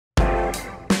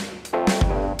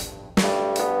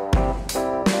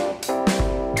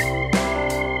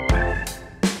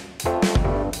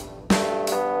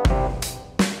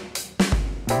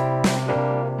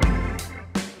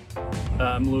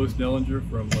Travis Dellinger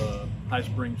from High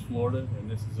Springs, Florida, and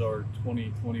this is our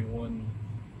 2021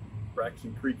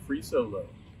 Braxton Creek Free Solo.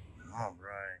 All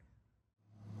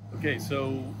right. Okay,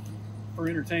 so for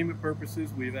entertainment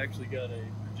purposes, we've actually got a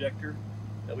projector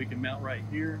that we can mount right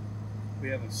here. We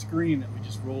have a screen that we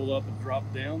just roll up and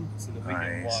drop down so that we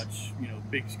can watch,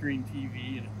 big screen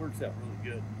TV, and it works out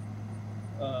really good.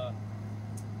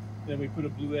 Then we put a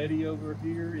Blue Eddy over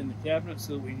here in the cabinet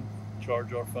so that we can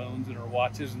charge our phones and our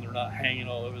watches, and they're not hanging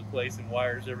all over the place and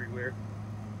wires everywhere.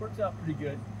 Works out pretty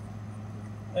good.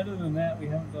 Other than that, we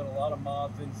haven't done a lot of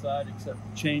mods inside except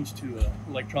change to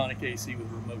electronic AC with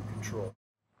remote control.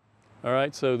 All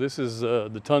right, so this is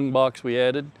the tongue box we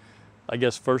added. I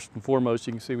guess first and foremost,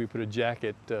 you can see we put a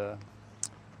jacket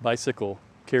bicycle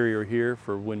carrier here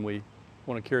for when we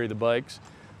want to carry the bikes.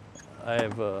 I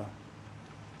have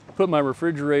put my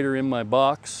refrigerator in my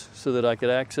box so that I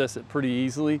could access it pretty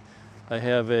easily. I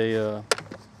have the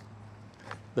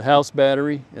house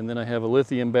battery, and then I have a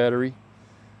lithium battery.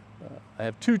 I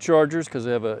have two chargers because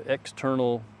I have an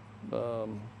external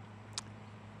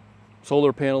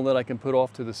solar panel that I can put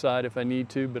off to the side if I need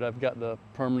to, but I've got the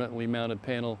permanently mounted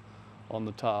panel on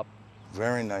the top.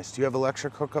 Very nice. Do you have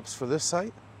electric hookups for this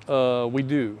site? We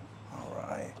do. All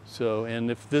right. So, and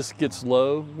if this gets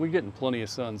low, we're getting plenty of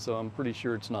sun, so I'm pretty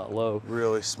sure it's not low.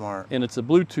 Really smart. And it's a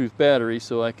Bluetooth battery,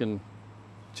 so I can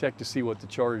check to see what the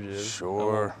charge is.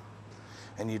 Sure.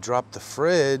 And you dropped the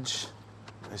fridge.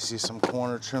 I see some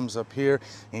corner trims up here.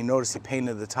 And you notice he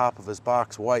painted the top of his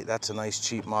box white. That's a nice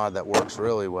cheap mod that works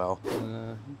really well.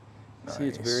 Nice. See,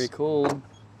 it's very cold.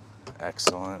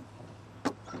 Excellent.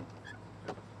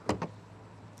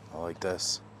 I like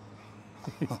this.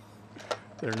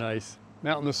 They're nice.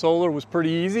 Mounting the solar was pretty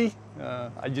easy.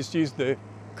 I just used the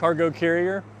cargo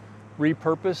carrier,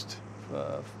 repurposed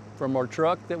from our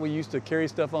truck that we used to carry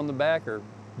stuff on the back, or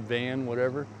van,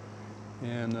 whatever.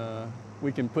 And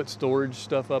we can put storage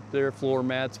stuff up there, floor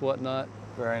mats, whatnot.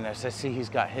 Very nice. I see he's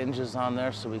got hinges on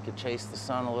there so we could chase the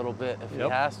sun a little bit if he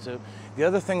has to. The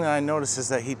other thing that I noticed is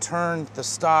that he turned the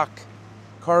stock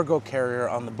cargo carrier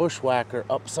on the Bushwhacker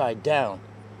upside down.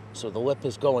 So the lip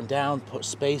is going down, put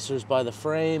spacers by the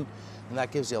frame, and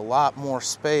that gives you a lot more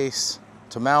space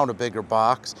to mount a bigger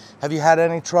box. Have you had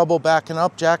any trouble backing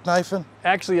up, jackknifing?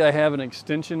 Actually, I have an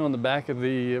extension on the back of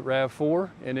the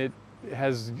RAV4, and it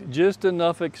has just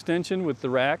enough extension with the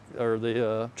rack or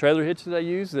the trailer hitch that I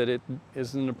use that it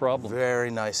isn't a problem.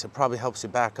 Very nice. It probably helps you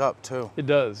back up too. It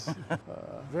does.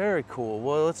 Very cool.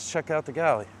 Well, let's check out the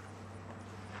galley.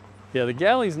 Yeah, the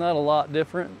galley's not a lot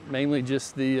different. Mainly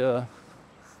just the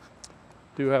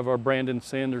do have our Brandon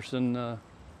Sanderson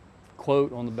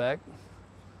quote on the back.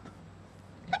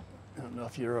 I don't know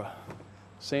if you're a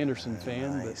Sanderson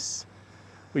fan, but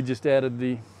we just added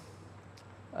the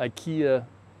IKEA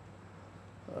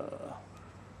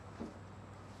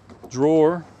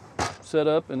drawer set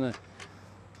up, and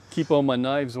keep all my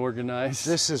knives organized.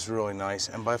 This is really nice,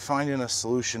 and by finding a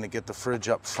solution to get the fridge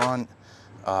up front,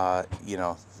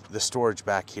 the storage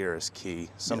back here is key.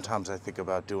 Sometimes I think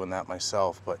about doing that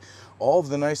myself, but all of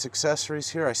the nice accessories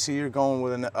here, I see you're going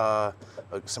with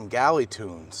some galley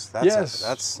tunes.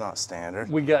 That's not standard.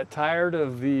 We got tired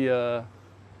of the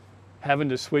having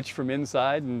to switch from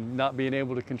inside and not being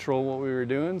able to control what we were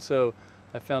doing, so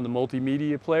I found the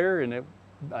multimedia player, and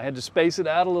I had to space it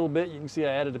out a little bit. You can see I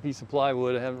added a piece of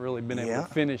plywood. I haven't really been able to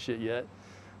finish it yet.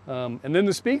 And then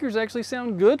the speakers actually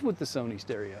sound good with the Sony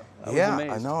stereo. I was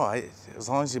amazed. I know. As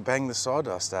long as you bang the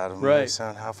sawdust at them, right, they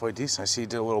sound halfway decent. I see you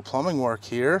did a little plumbing work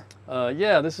here.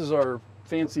 Yeah, this is our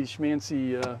fancy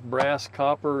schmancy brass,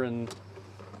 copper, and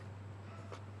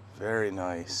very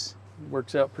nice.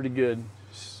 Works out pretty good.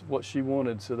 It's what she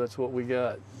wanted, so that's what we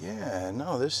got. Yeah,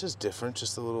 no, this is different.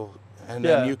 Just a little, and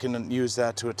then you can use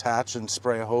that to attach and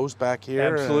spray a hose back here.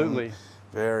 Absolutely.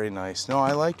 Very nice. No,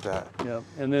 I like that. Yep.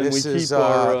 And then we keep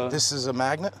our... this is a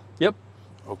magnet? Yep.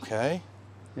 Okay.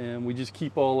 And we just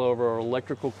keep all of our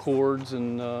electrical cords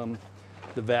and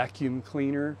the vacuum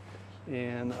cleaner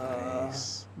and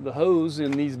the hose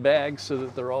in these bags so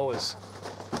that they're always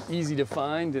easy to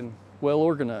find and well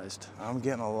organized. I'm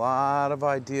getting a lot of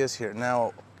ideas here.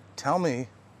 Now, tell me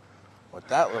what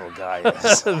that little guy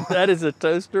is. That is a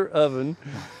toaster oven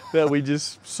that we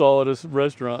just saw at a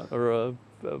restaurant or a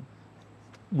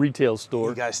retail store.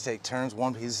 You guys take turns,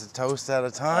 one piece of toast at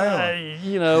a time?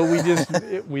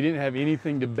 We didn't have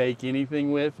anything to bake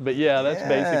anything with, but yeah, that's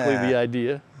basically the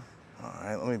idea. All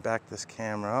right, let me back this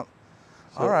camera up.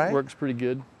 So all right. It works pretty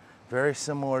good. Very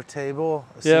similar table.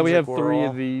 Yeah, we have 3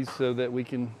 of these so that we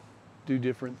can do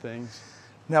different things.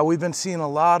 Now, we've been seeing a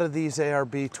lot of these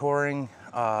ARB touring,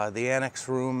 the annex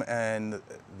room and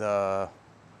the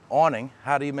awning.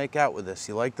 How do you make out with this?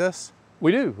 You like this?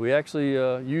 We do. We actually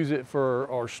use it for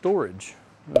our storage.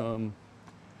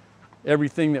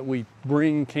 Everything that we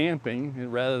bring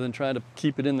camping, rather than trying to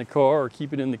keep it in the car or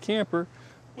keep it in the camper,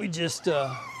 we just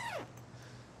get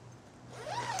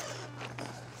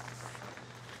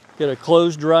a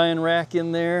clothes drying rack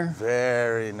in there.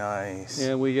 Very nice.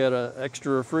 And we got an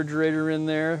extra refrigerator in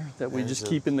there that we just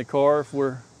keep in the car if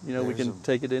we're, you know, we can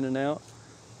take it in and out.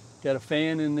 Got a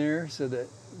fan in there so that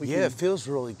we can... it feels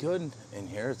really good in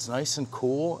here. It's nice and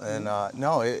cool. And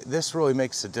this really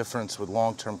makes a difference with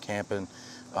long-term camping.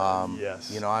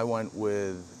 Yes. You know, I went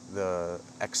with the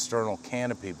external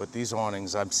canopy, but these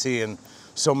awnings, I'm seeing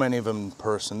so many of them in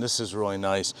person. This is really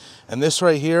nice. And this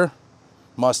right here,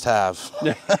 must have.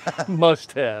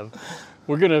 Must have.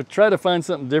 We're gonna try to find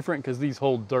something different because these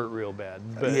hold dirt real bad.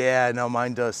 But... Yeah, no,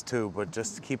 mine does too, but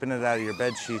just keeping it out of your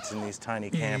bed sheets in these tiny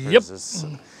campers is...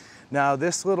 Now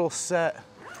this little set,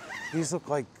 these look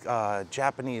like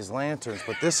Japanese lanterns,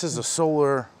 but this is a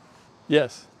solar...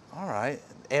 Yes. All right,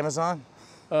 Amazon?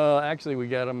 Actually, we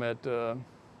got them at the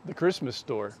Christmas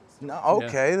store. No,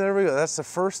 okay, there we go. That's the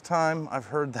first time I've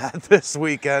heard that this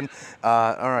weekend.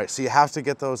 All right, so you have to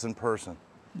get those in person.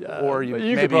 Or you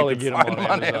maybe could probably you get can them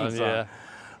on Amazon. Yeah.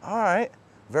 All right,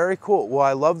 very cool. Well,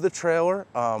 I love the trailer.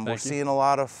 We're seeing a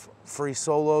lot of free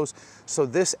solos. So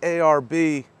this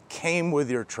ARB came with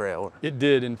your trailer. It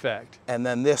did, in fact. And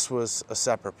then this was a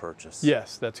separate purchase.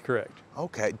 Yes, that's correct.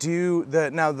 Okay.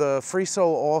 Now the free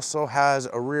solo also has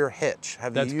a rear hitch.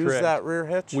 Have you used that rear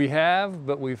hitch? We have,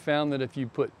 but we found that if you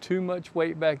put too much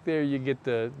weight back there, you get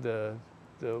the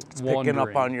picking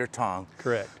up on your tongue.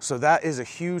 Correct. So that is a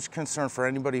huge concern for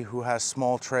anybody who has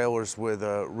small trailers with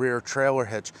a rear trailer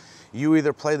hitch. You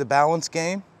either play the balance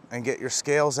game and get your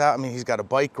scales out. I mean, he's got a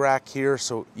bike rack here,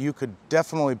 so you could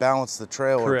definitely balance the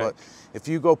trailer. Correct. But if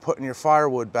you go putting your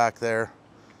firewood back there,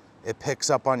 it picks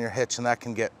up on your hitch, and that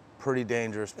can get pretty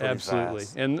dangerous pretty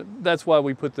fast. And that's why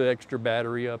we put the extra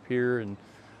battery up here, and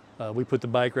we put the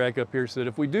bike rack up here so that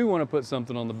if we do want to put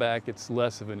something on the back, it's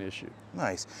less of an issue.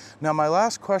 Nice. Now my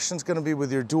last question is going to be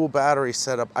with your dual battery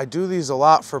setup. I do these a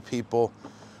lot for people,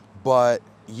 but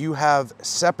you have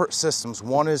separate systems.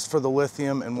 One is for the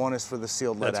lithium and one is for the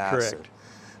sealed lead acid. That's correct.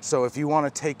 So if you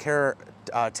want to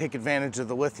take advantage of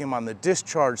the lithium on the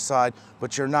discharge side,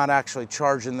 but you're not actually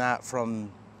charging that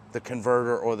from the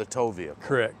converter or the tow vehicle.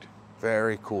 Correct.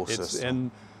 Very cool system.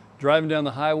 And driving down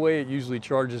the highway, it usually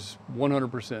charges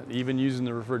 100%, even using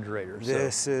the refrigerator.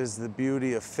 This is the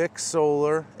beauty of fixed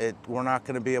solar. We're not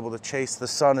going to be able to chase the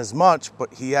sun as much,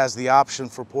 but he has the option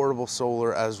for portable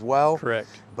solar as well. Correct.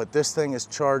 But this thing is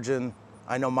charging,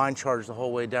 I know mine charged the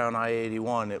whole way down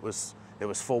I-81. It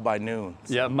was full by noon.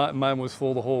 So. Yeah, mine was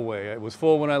full the whole way. It was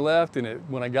full when I left, and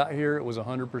when I got here, it was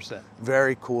 100%.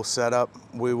 Very cool setup.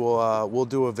 We'll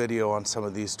do a video on some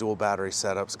of these dual battery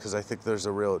setups because I think there's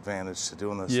a real advantage to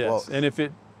doing this. Yes, well, and if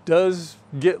it does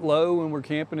get low when we're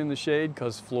camping in the shade,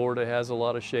 because Florida has a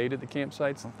lot of shade at the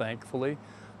campsites, thankfully,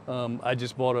 I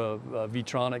just bought a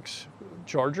V-Tronics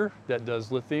charger that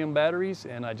does lithium batteries,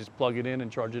 and I just plug it in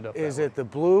and charge it up. Is it the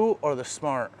Blue or the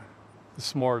Smart? The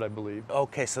Smart, I believe.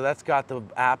 Okay, so that's got the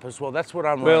app as well. That's what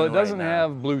I'm running Well, it doesn't right now.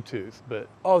 have Bluetooth, but...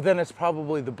 Oh, then it's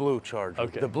probably the Blue charger.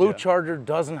 Okay, the Blue charger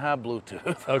doesn't have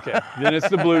Bluetooth. Okay, then it's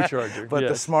the Blue charger. But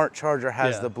yes. the Smart charger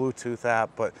has the Bluetooth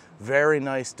app, but very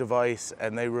nice device,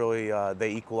 and they really,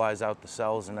 they equalize out the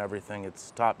cells and everything.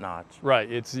 It's top notch.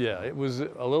 Right, it was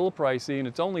a little pricey, and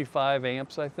it's only 5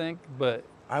 amps, I think, but...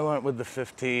 I went with the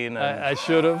 15. I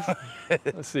should have.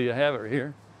 Let's see, I have it right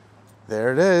here.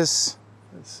 There it is.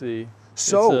 Let's see.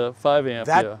 So it's a 5 amp.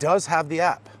 That does have the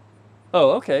app.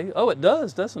 Oh, okay. Oh, it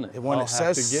does, doesn't it? When I'll it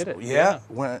says, have to get it. Yeah.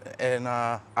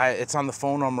 It's on the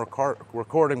phone I'm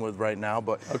recording with right now.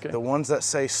 But the ones that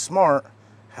say Smart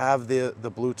have the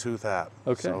Bluetooth app.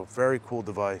 Okay. So very cool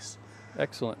device.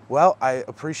 Excellent. Well, I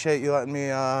appreciate you letting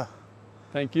me.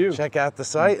 Thank you. Check out the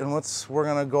site, and we're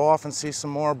gonna go off and see some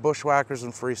more bushwhackers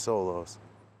and free solos.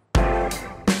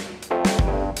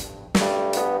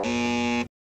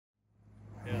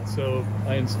 So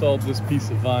I installed this piece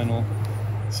of vinyl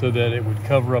so that it would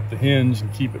cover up the hinge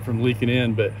and keep it from leaking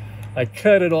in, but I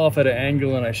cut it off at an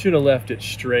angle and I should have left it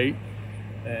straight,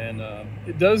 and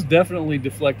it does definitely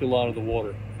deflect a lot of the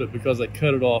water, but because I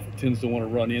cut it off, it tends to want to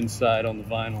run inside on the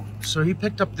vinyl. So he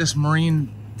picked up this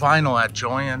marine vinyl at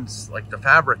Joann's, like the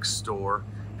fabric store,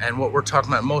 and what we're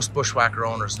talking about, most bushwhacker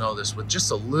owners know this, with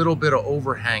just a little bit of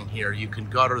overhang here, you can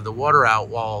gutter the water out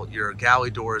while your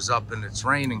galley door is up and it's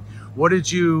raining. What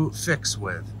did you fix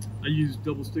with? I used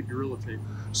double stick Gorilla Tape.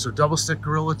 So double stick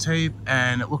Gorilla Tape,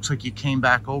 and it looks like you came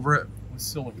back over it with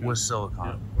silicone. With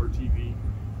silicone. Yeah, or TV.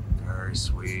 Very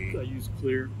sweet. I used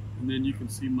clear. And then you can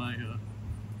see my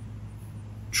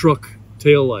truck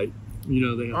tail light. You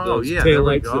know, they have those tail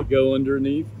lights that go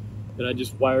underneath. And I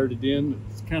just wired it in.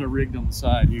 It's kind of rigged on the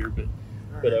side here,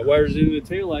 but I wired it into the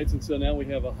tail lights, and so now we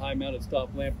have a high mounted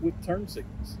stop lamp with turn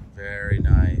signals. Very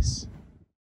nice.